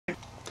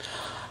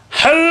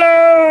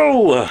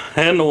Hello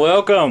and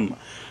welcome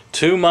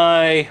to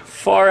my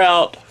Far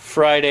Out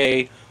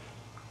Friday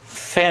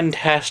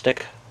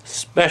fantastic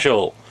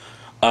special.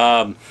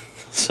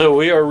 So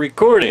we are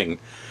recording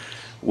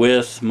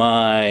with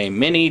my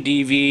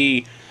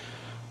minidv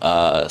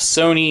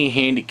Sony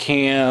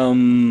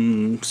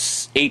Handycam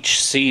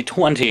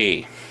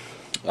HC20.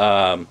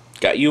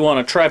 Got you on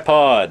a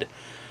tripod.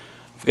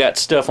 We've got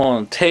stuff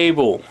on the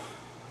table.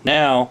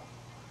 Now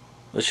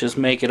let's just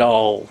make it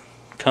all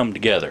come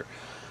together.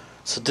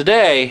 So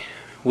today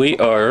we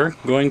are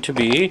going to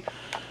be,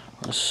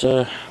 let's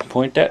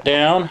point that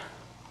down.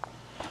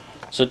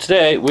 So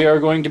today we are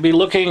going to be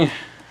looking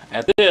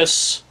at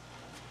this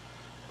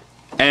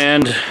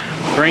and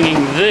bringing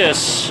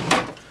this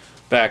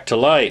back to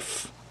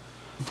life.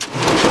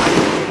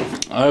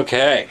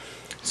 Okay,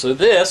 so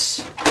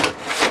this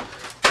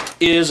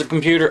is a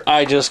computer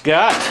I just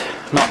got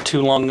not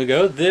too long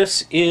ago.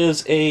 This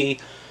is a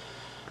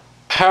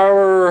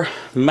Power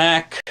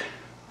Mac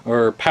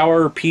or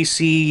Power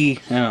PC,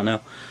 I don't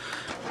know.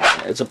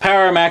 It's a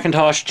Power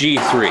Macintosh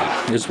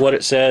G3 is what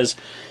it says.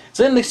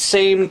 It's in the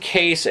same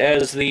case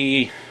as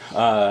the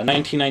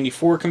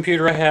 1994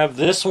 computer I have.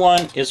 This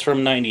one is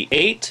from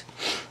 '98,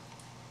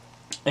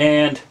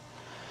 and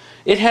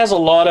it has a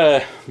lot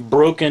of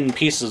broken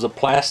pieces of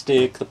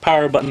plastic. The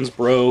power button's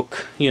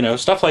broke, you know,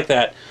 stuff like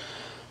that.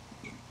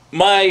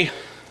 My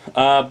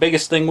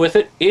biggest thing with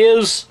it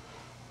is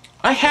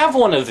I have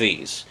one of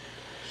these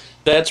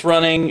that's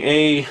running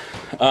a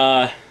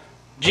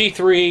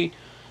G3,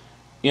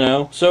 you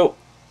know, so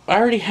I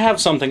already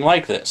have something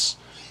like this,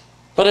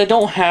 but I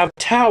don't have a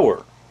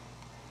tower,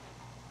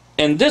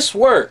 and this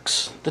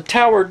works, the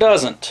tower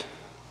doesn't.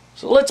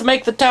 So let's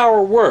make the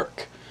tower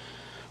work.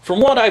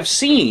 From what I've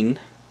seen,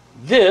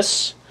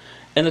 this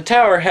and the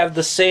tower have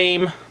the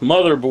same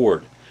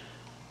motherboard,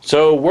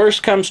 so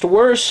worst comes to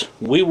worst,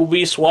 we will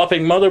be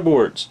swapping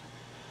motherboards.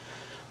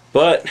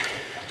 But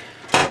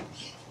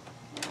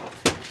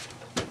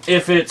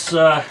if it's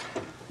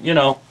you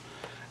know,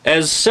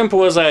 as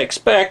simple as I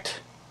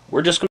expect,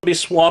 we're just going to be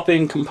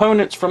swapping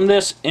components from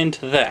this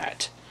into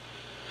that.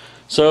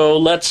 So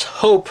let's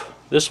hope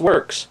this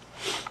works.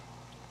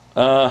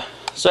 So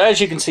as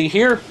you can see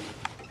here,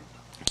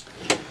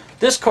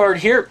 this card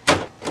here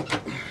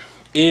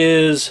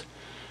is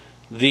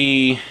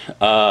the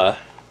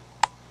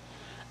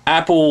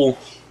Apple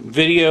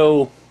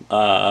video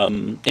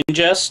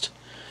ingest.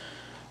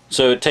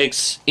 So it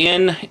takes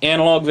in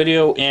analog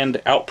video and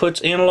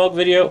outputs analog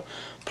video,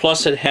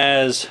 plus it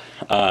has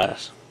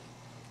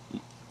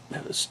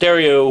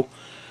stereo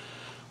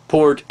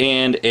port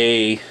and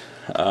a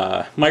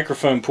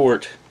microphone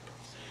port.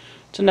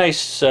 It's a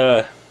nice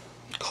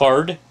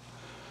card.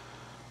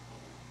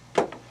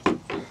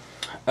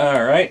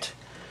 Alright,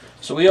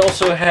 so we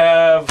also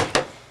have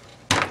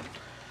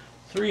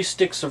 3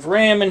 sticks of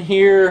RAM in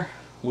here.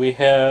 We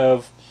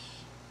have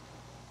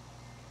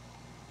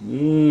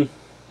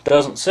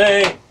doesn't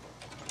say.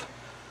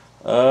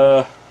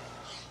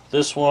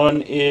 This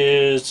one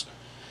is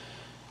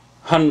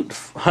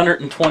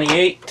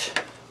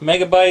 128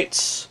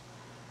 megabytes.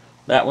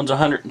 That one's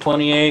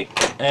 128,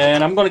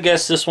 and I'm going to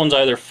guess this one's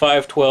either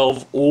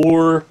 512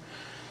 or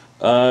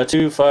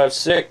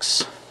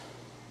 256,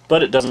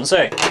 but it doesn't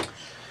say.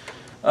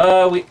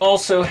 We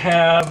also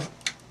have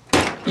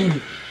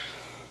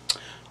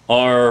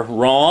our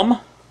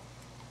ROM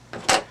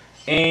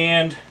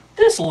and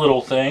this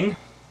little thing,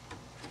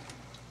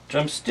 which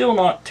I'm still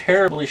not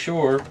terribly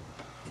sure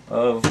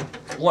of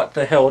what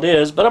the hell it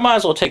is, but I might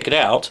as well take it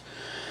out.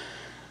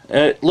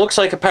 It looks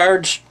like a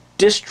power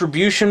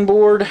distribution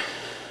board.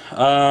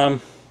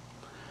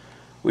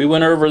 We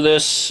went over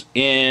this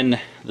in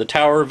the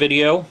tower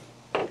video.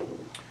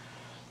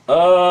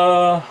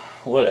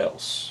 What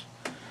else?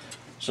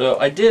 So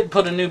I did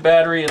put a new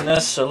battery in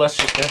this, so let's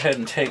just go ahead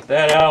and take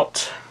that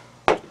out.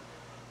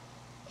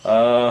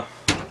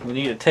 We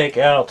need to take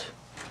out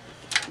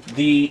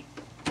the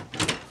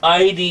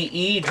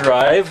IDE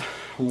drive.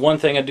 One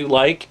thing I do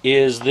like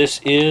is this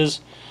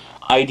is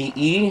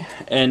IDE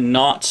and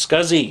not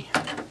SCSI.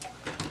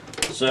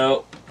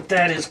 So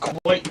that is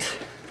quite...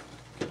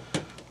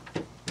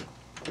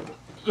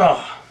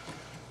 Oh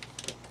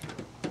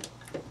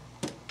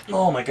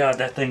my god,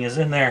 that thing is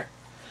in there.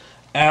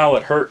 Ow,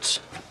 it hurts.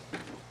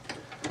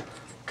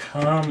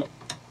 Come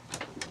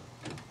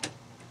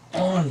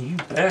on, you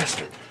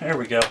bastard. There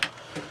we go.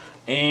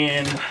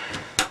 And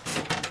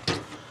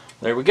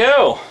there we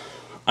go.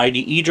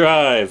 IDE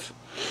drive.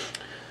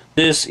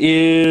 This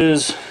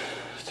is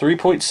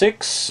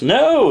 3.6.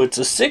 No, it's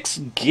a 6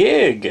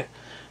 gig.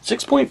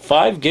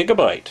 6.5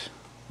 gigabyte.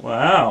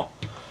 Wow.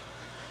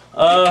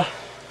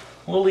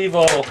 We'll leave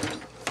all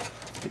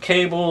the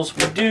cables.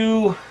 We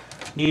do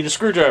need a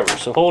screwdriver,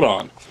 so hold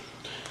on.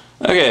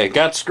 Okay,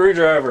 got the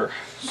screwdriver.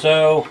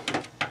 So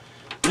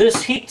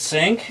this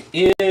heatsink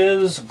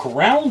is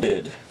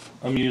grounded,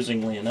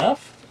 amusingly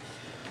enough.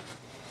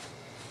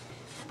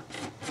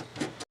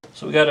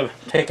 So we got to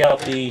take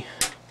out the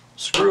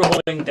screw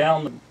holding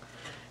down the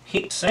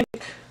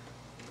heatsink.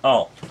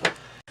 Oh,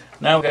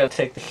 now we got to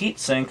take the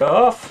heatsink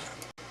off.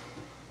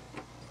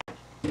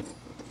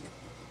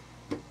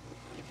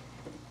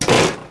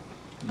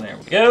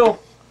 go.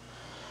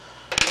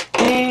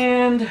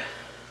 And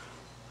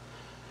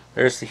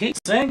there's the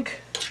heatsink.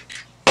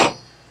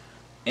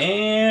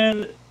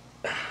 And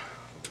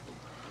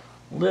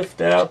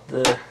lift out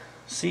the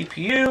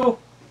CPU.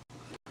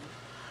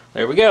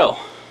 There we go.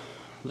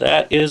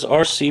 That is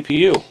our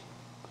CPU.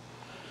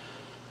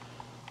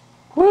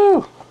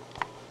 Woo!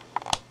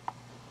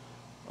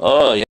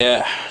 Oh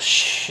yeah,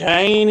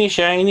 shiny,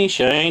 shiny,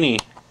 shiny.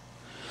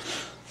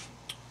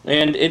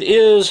 And it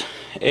is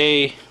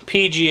a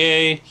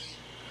PGA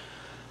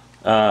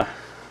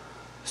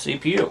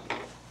CPU.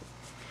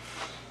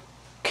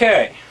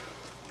 Okay.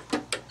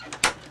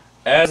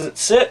 As it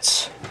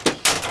sits,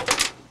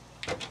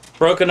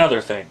 broke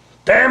another thing.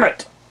 Damn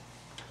it!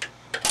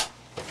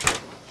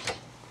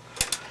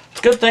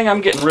 Good thing I'm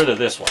getting rid of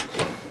this one.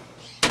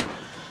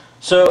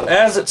 So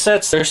as it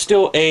sits, there's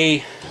still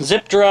a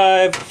zip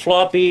drive,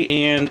 floppy,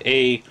 and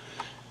a...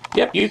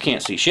 Yep, you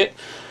can't see shit.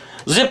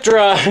 Zip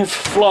drive,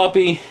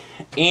 floppy,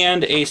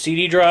 and a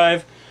CD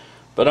drive.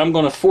 But I'm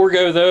going to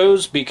forego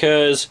those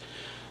because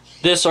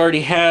this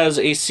already has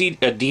a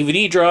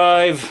DVD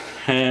drive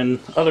and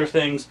other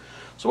things.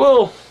 So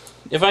we'll,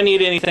 if I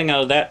need anything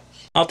out of that,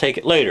 I'll take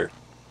it later.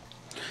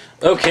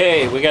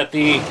 Okay, we got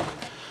the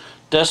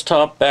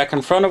desktop back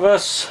in front of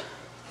us.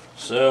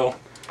 So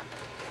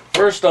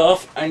first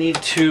off, I need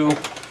to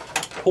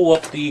pull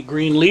up the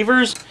green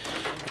levers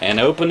and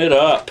open it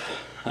up.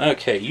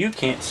 Okay, you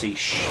can't see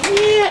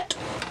shit.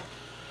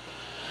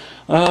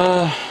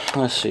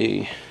 Let's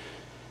see.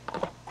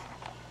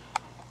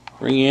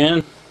 Bring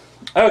in.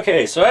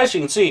 Okay, so as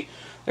you can see,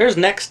 there's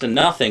next to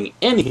nothing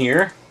in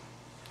here.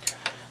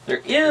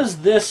 There is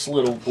this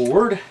little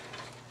board.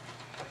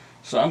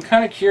 So I'm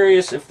kind of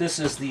curious if this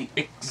is the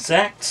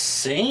exact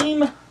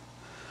same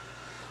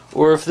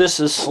or if this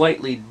is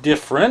slightly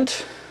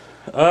different.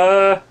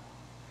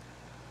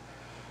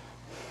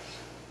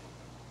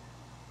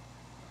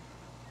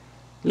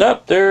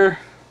 Nope, they're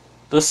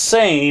the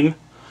same.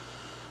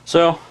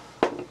 So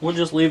we'll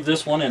just leave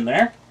this one in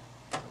there.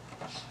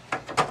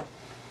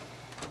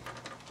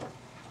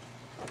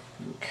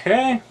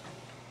 Okay.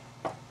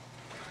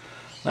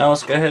 Now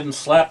let's go ahead and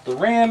slap the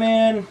RAM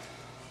in.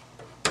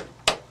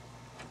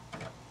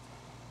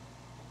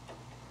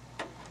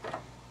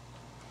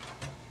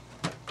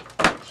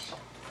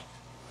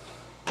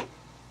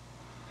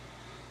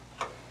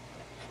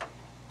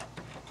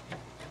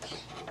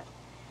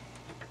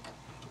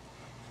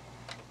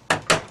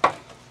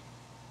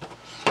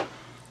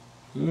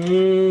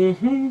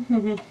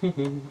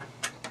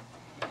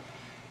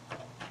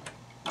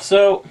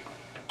 So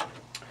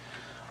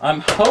I'm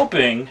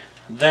hoping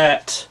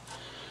that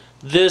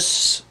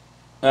this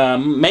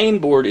main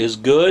board is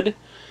good,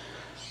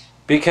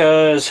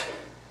 because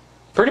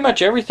pretty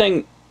much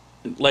everything,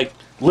 like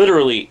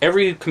literally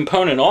every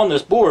component on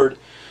this board,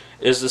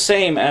 is the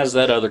same as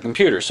that other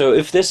computer. So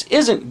if this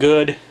isn't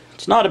good,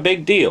 it's not a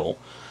big deal,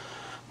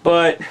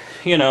 but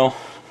you know,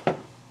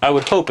 I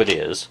would hope it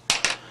is.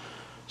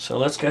 So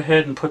let's go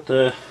ahead and put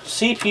the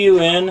CPU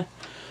in,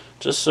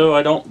 just so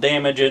I don't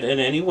damage it in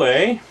any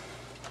way.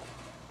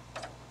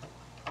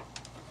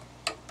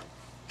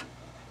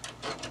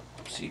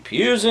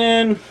 CPU's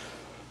in.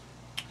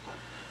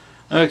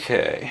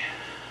 Okay.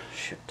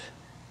 Shit.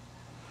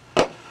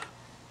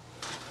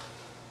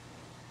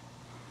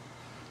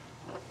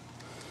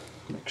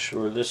 Make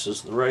sure this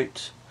is the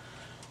right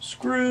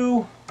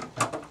screw.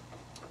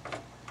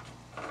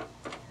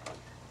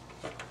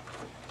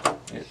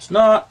 It's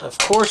not. Of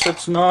course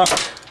it's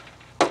not.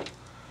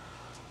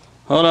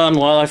 Hold on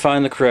while I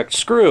find the correct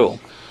screw.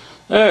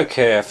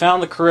 Okay, I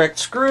found the correct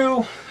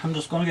screw. I'm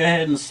just going to go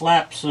ahead and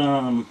slap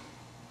some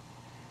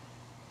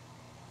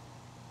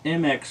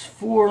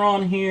MX4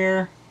 on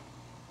here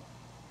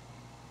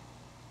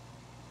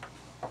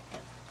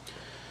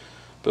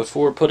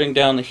before putting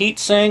down the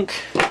heatsink.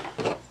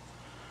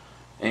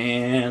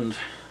 And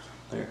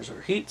there's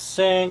our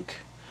heatsink.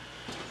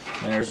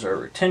 There's our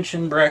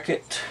retention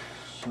bracket.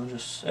 So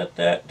just set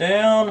that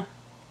down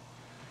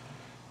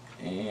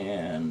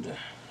and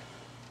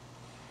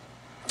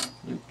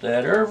loop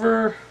that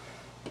over.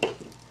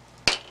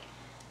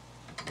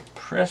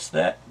 Press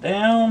that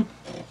down.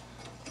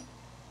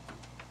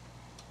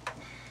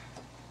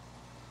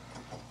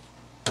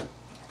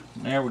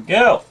 There we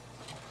go.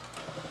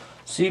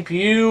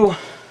 CPU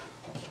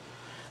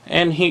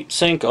and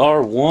heatsink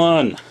are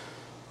one.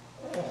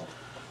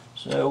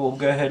 So we'll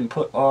go ahead and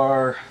put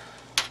our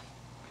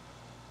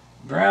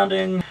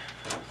grounding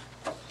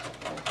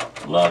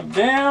plug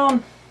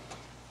down.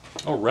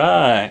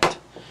 Alright.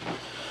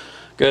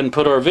 Go ahead and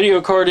put our video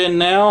card in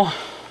now.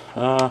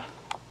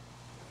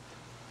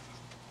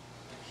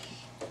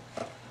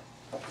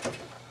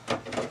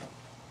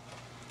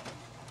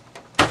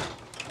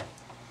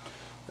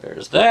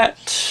 There's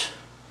that.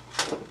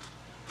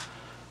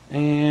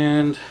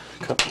 And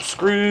a couple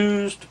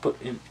screws to put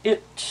in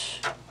it.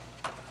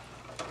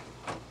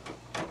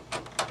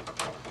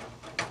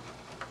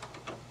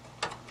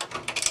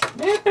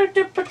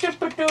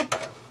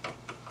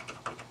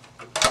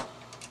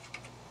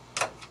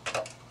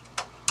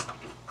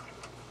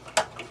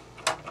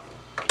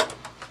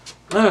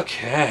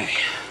 Okay,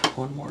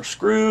 one more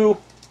screw.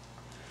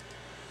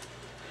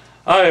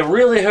 I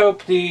really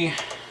hope the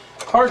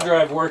hard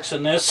drive works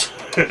in this,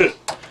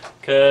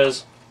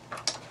 because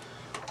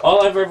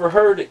all I've ever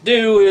heard it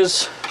do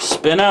is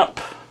spin up.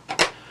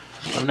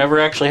 I've never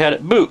actually had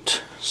it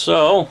boot.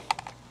 So,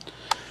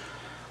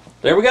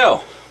 there we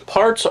go.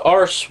 Parts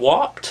are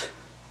swapped.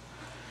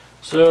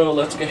 So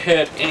let's go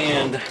ahead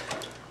and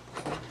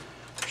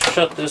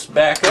shut this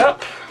back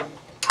up.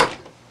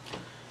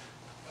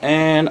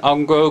 And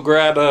I'll go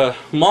grab a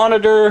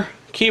monitor,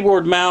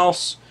 keyboard,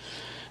 mouse,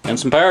 and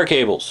some power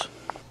cables.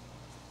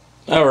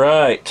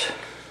 Alright.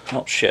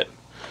 Oh shit.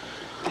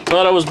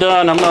 Thought I was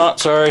done. I'm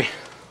not, sorry.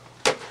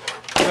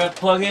 Got to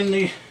plug in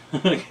the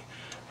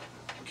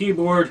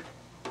keyboard.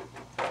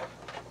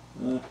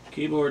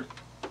 Keyboard.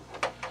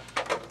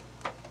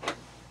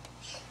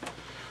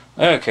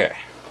 Okay.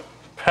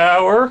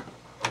 Power.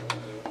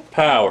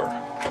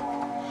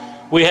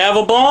 Power. We have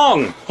a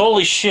bong!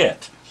 Holy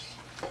shit.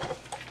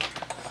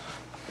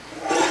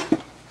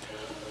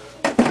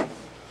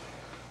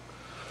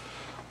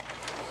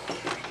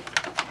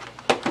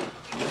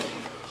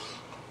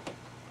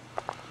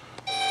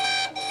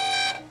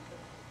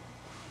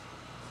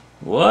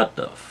 What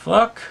the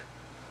fuck?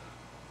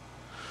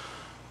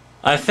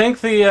 I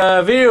think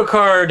the video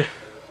card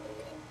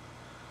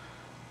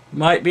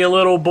might be a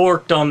little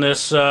borked on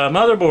this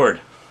motherboard.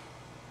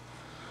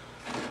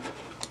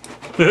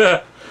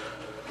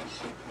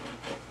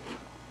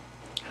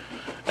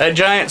 That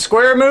giant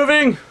square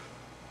moving?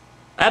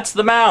 That's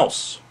the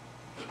mouse.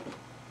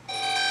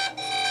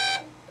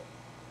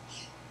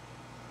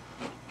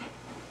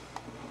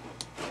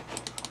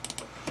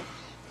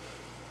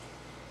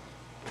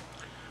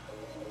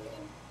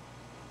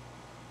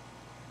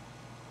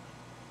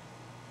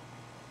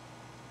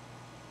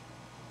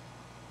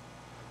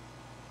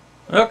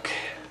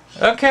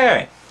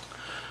 Okay.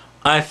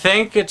 I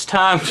think it's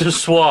time to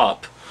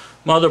swap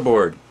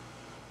motherboard.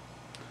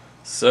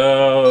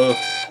 So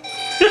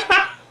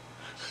I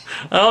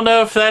don't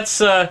know if that's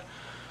the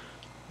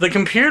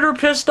computer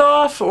pissed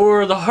off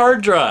or the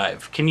hard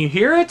drive. Can you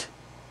hear it?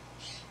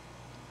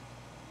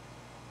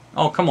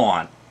 Oh, come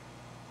on.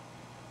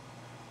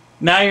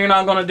 Now you're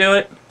not going to do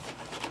it?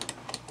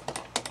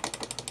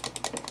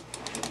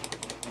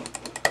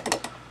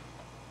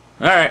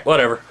 Alright,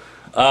 whatever.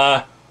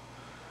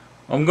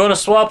 I'm going to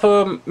swap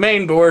a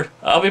main board.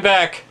 I'll be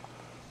back.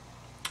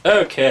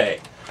 Okay.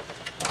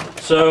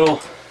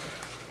 So,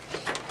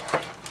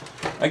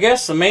 I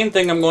guess the main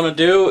thing I'm going to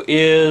do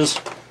is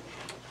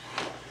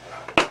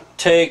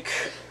take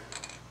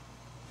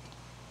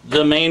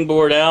the main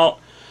board out,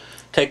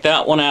 take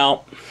that one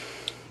out,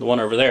 the one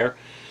over there,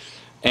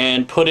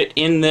 and put it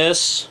in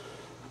this,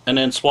 and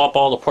then swap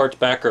all the parts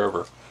back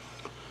over.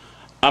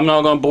 I'm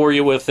not going to bore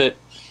you with it.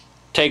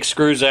 Take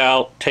screws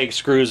out,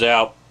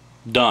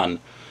 done.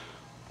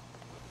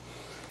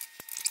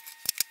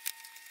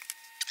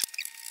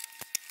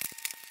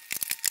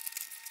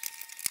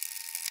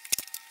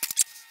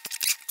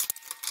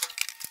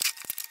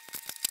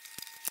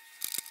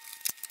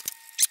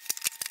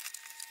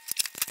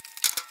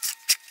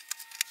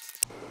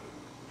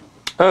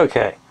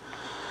 Okay,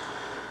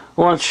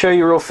 I want to show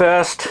you real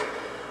fast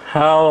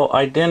how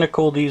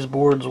identical these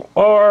boards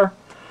are.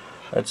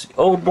 That's the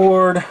old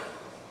board,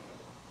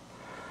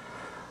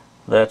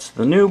 that's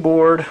the new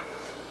board,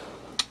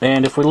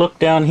 and if we look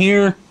down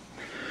here,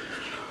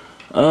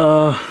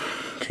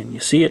 can you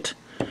see it?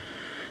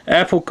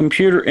 Apple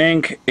Computer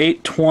Inc.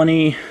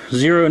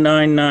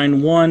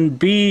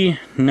 820-0991B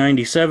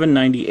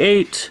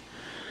 9798,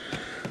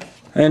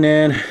 and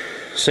then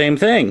same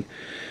thing,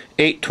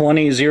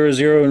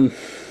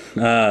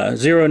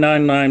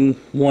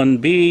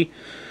 820-0991B.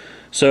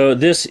 So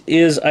this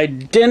is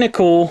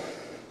identical,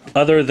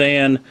 other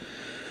than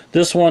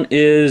this one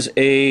is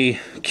a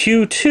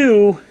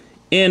Q2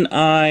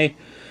 NI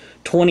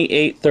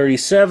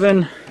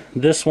 2837.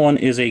 This one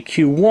is a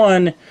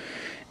Q1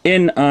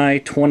 NI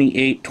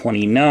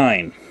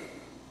 2829.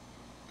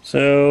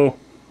 So,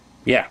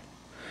 yeah,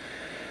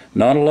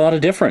 not a lot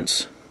of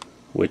difference,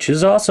 which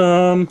is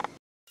awesome.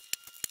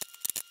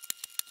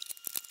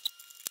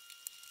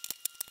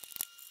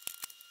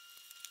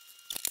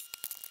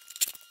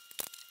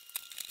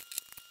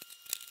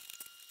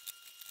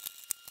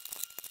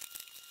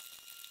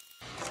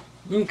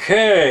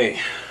 Okay,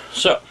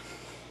 so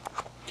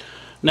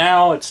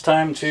now it's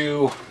time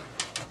to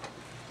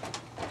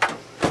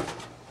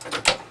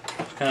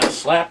kind of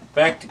slap it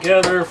back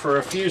together for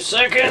a few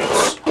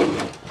seconds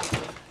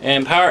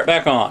and power it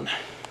back on.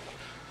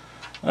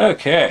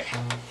 Okay,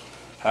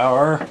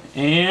 power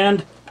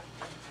and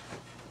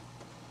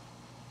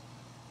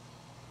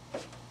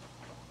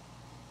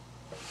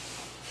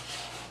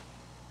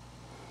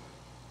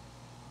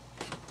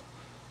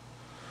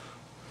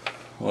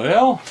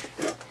well,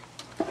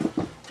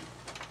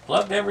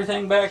 plugged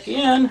everything back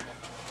in.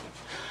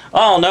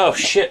 Oh no,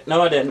 shit,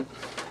 no I didn't.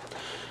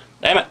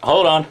 Damn it,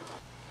 hold on.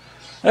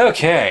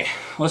 Okay,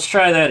 let's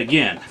try that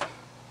again.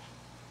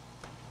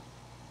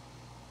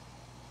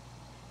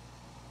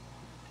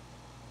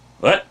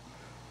 What?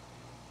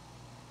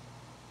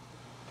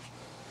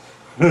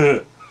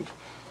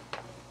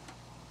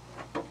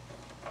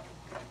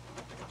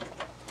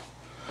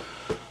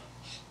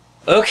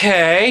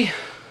 Okay.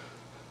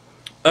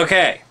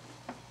 Okay.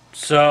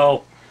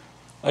 So,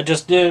 I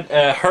just did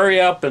a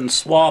hurry up and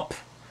swap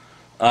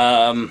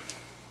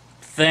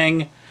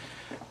thing.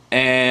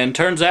 And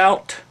turns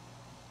out,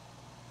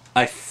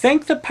 I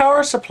think the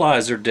power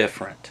supplies are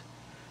different.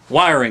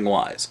 Wiring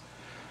wise.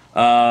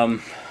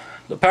 The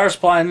power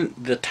supply in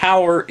the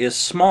tower is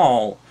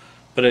small,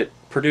 but it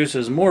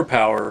produces more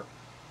power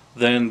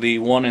than the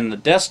one in the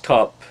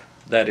desktop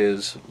that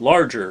is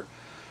larger.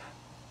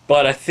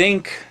 But I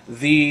think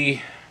the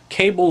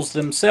cables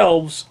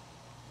themselves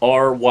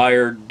are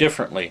wired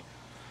differently.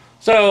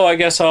 So I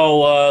guess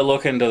I'll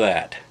look into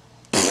that.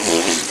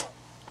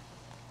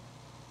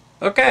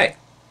 Okay,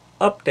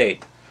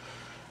 update.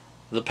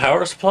 The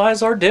power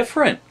supplies are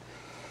different.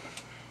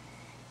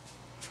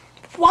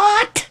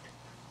 What?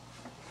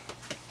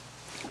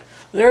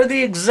 They're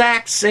the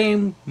exact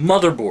same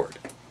motherboard.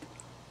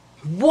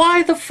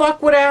 Why the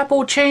fuck would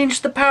Apple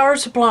change the power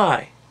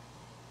supply?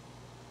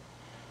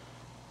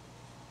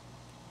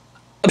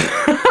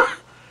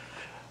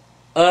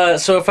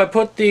 So if I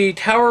put the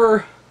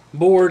tower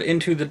board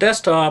into the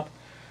desktop,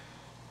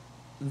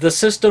 the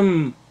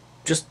system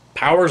just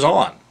powers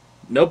on.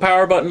 No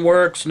power button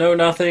works, no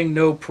nothing,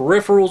 no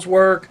peripherals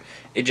work.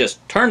 It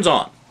just turns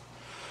on.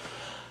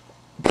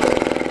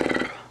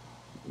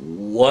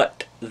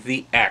 What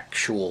the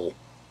actual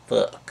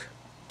fuck?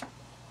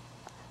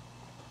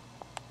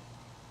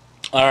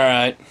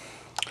 Alright.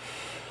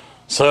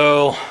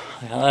 So,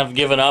 I've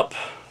given up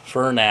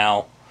for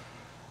now.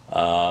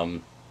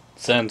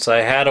 Since I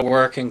had a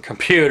working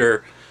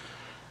computer,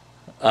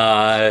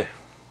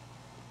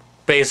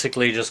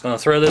 basically just going to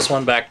throw this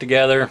one back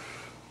together.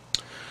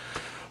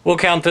 We'll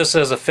count this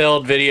as a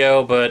failed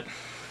video, but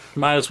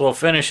might as well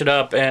finish it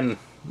up and,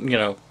 you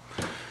know,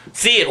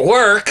 see it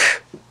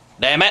work.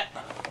 Damn it.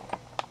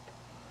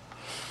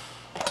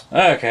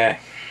 Okay.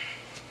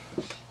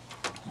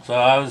 So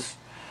I was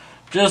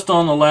just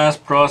on the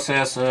last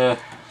process of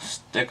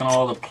sticking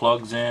all the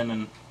plugs in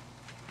and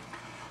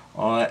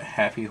all that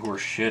happy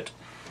horse shit.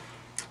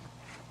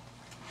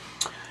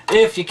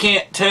 If you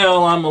can't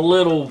tell, I'm a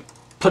little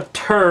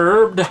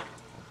perturbed.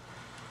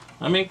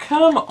 I mean,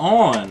 come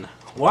on.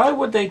 Why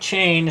would they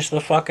change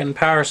the fucking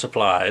power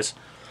supplies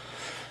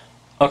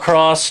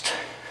across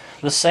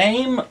the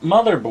same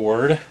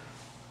motherboard?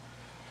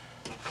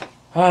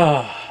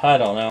 I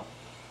don't know.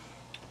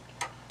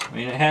 I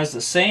mean, it has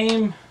the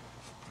same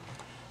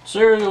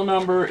serial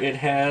number. It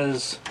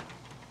has...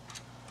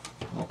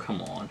 Oh,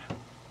 come on.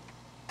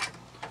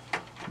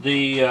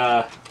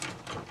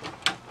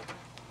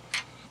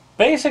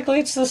 Basically,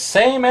 it's the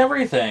same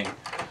everything.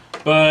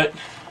 But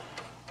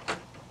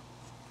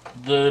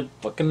the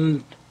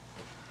fucking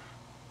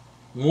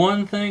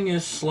one thing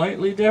is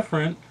slightly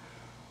different.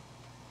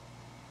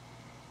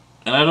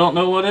 And I don't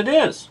know what it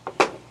is.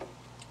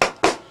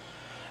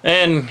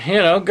 And, you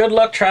know, good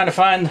luck trying to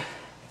find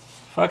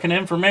fucking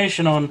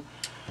information on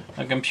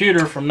a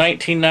computer from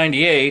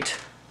 1998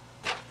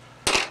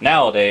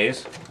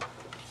 nowadays.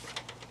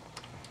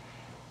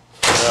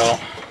 So,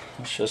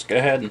 let's just go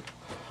ahead and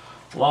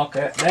lock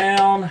that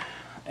down.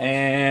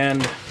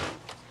 And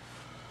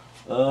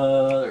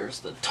there's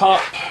the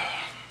top.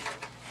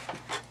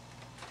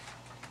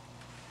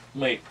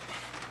 Wait,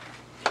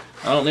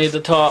 I don't need the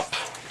top,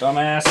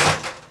 dumbass.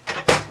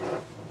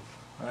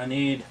 I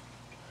need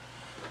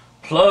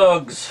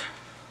plugs.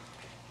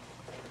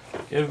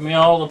 Give me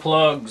all the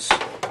plugs.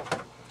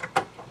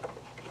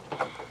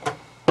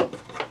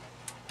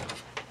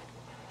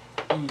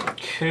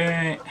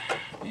 Okay,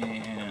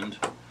 and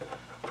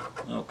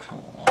oh,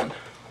 come on. There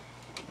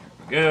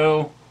we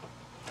go.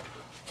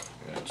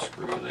 Gotta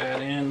screw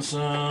that in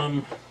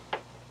some.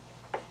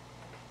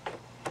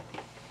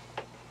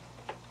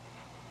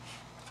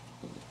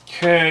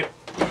 Okay.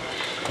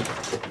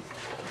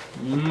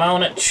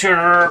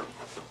 Monitor.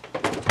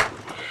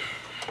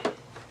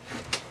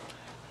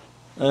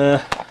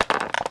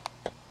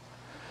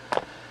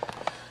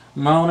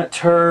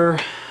 Monitor.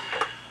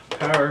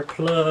 Power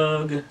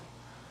plug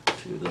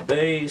to the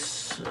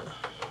base.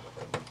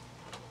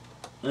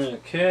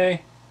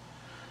 Okay.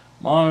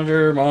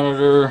 Monitor.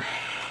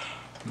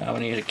 Now we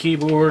need a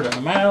keyboard and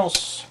a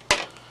mouse.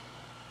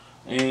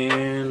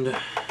 And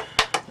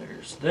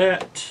there's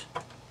that.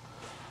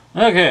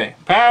 Okay,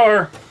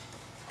 power.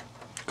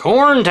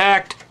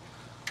 Contact.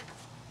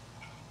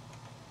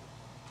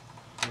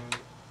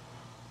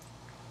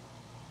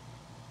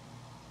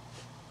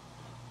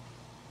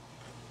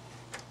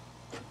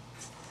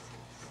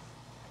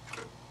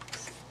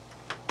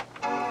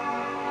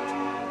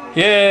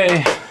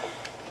 Yay.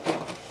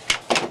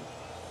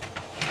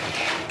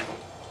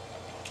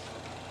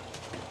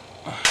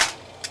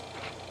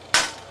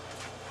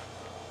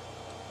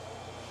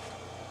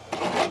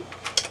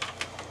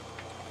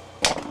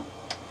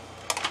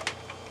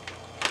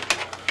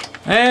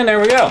 And there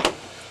we go.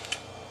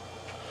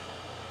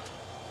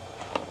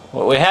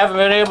 What we haven't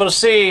been able to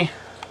see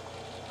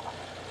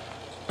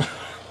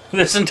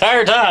this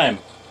entire time.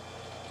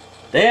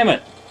 Damn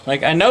it.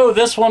 Like, I know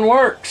this one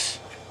works.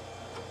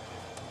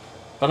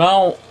 But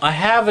I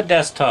have a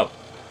desktop.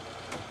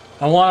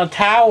 I want a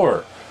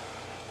tower.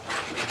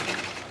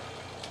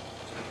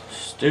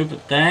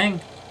 Stupid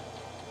thing.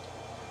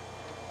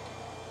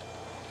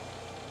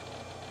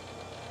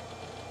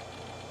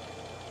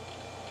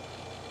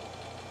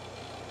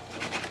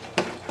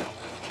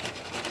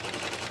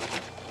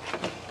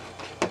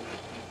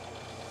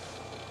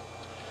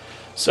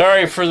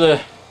 Sorry for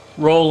the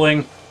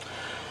rolling.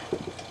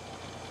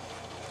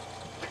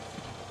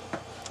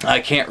 I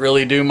can't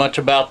really do much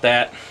about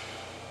that,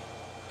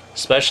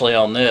 especially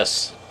on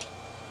this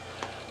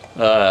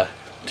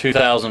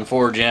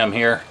 2004 gem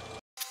here.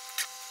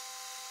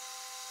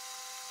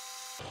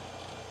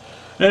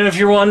 And if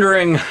you're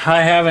wondering,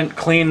 I haven't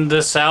cleaned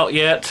this out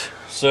yet,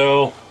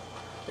 so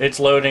it's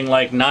loading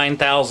like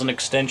 9,000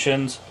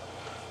 extensions.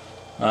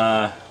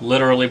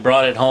 Literally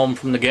brought it home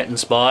from the getting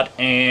spot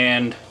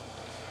and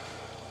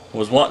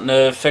was wanting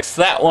to fix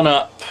that one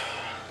up.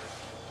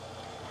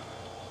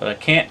 But I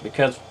can't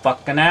because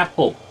fucking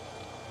Apple.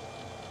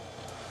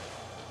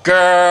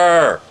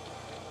 Grrr!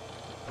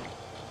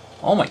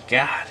 Oh my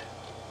god.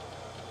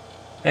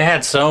 They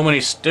had so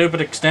many stupid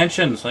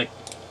extensions. Like,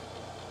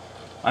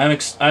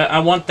 I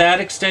want that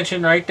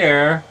extension right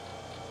there.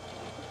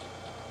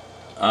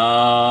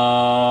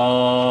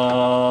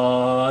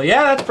 Yeah,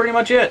 that's pretty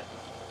much it.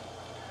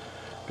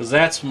 Because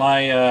that's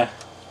my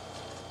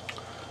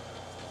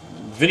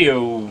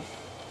video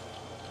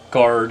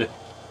card.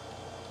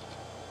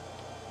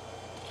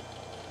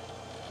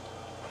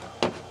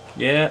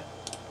 Yeah.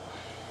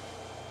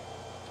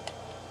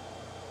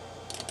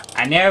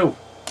 I know.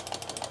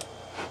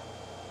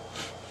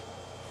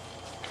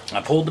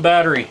 I pulled the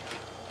battery.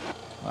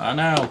 I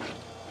know.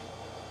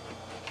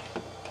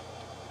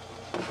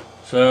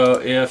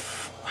 So if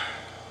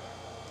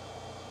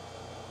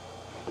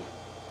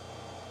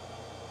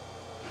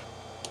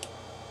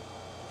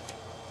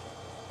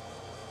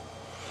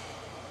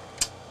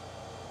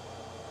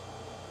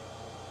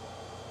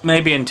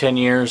maybe in 10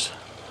 years.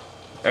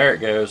 There it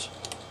goes.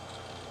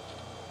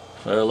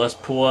 So let's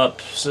pull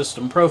up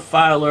System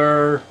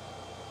Profiler.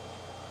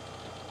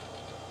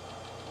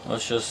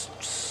 Let's just...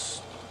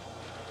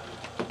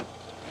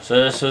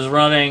 So this is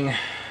running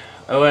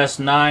OS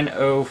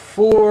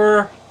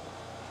 904.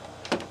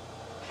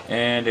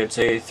 And it's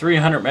a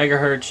 300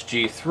 megahertz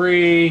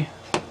G3.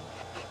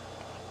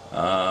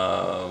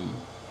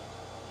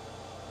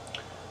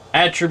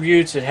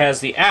 Attributes, it has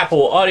the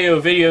Apple Audio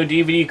Video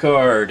DVD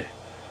card.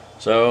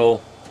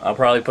 So I'll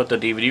probably put the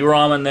DVD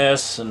ROM in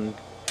this and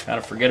kind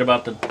of forget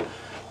about the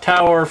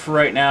tower for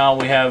right now.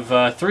 We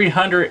have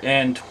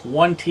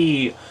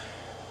 320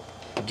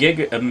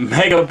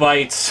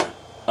 megabytes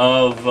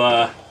of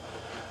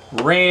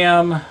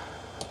RAM.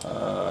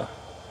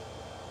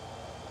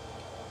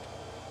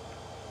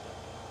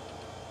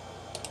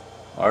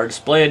 Our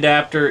display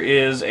adapter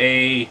is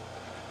a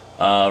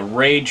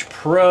Rage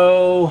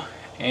Pro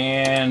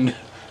and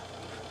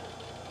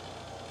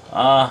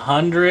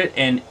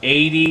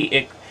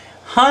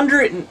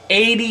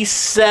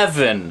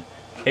 187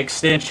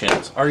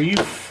 extensions. Are you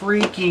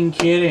freaking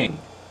kidding?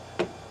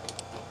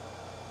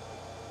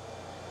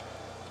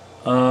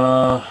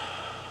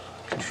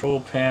 Control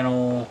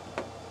panel,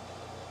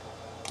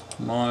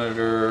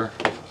 monitor,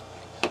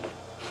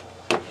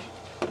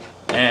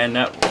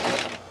 and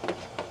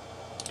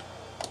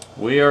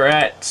we are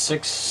at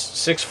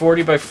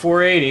 640 by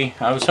 480.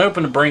 I was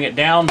hoping to bring it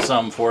down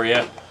some for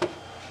you,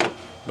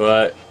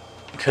 but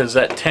because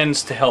that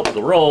tends to help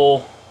the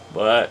roll.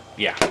 But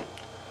yeah.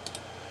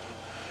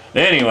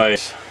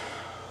 Anyways,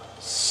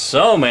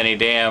 so many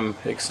damn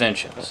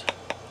extensions.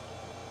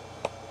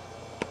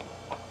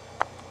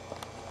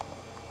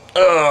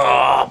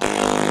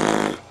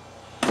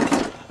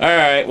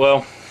 Alright,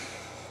 well,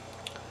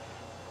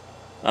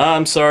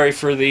 I'm sorry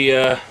for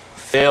the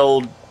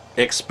failed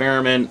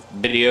experiment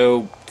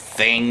video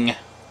thing.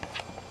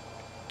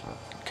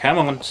 Come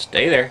on,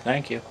 stay there,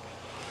 thank you.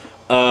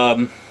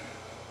 But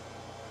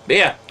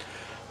yeah,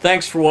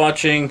 thanks for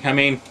watching. I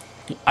mean,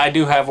 I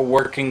do have a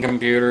working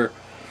computer.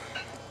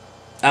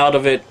 Out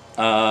of it,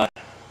 I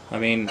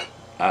mean,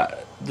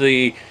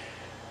 the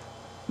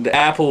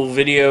Apple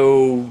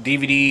video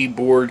DVD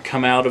board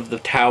come out of the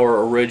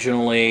tower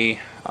originally,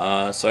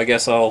 so I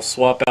guess I'll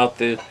swap out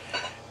the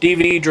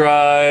DVD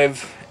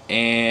drive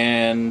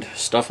and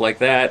stuff like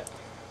that.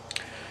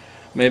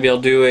 Maybe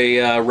I'll do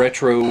a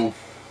retro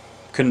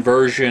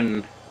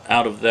conversion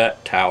out of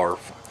that tower.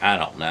 I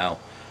don't know.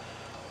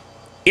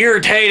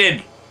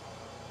 Irritated!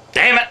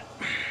 Damn it!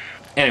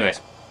 Anyways.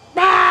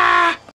 Bye!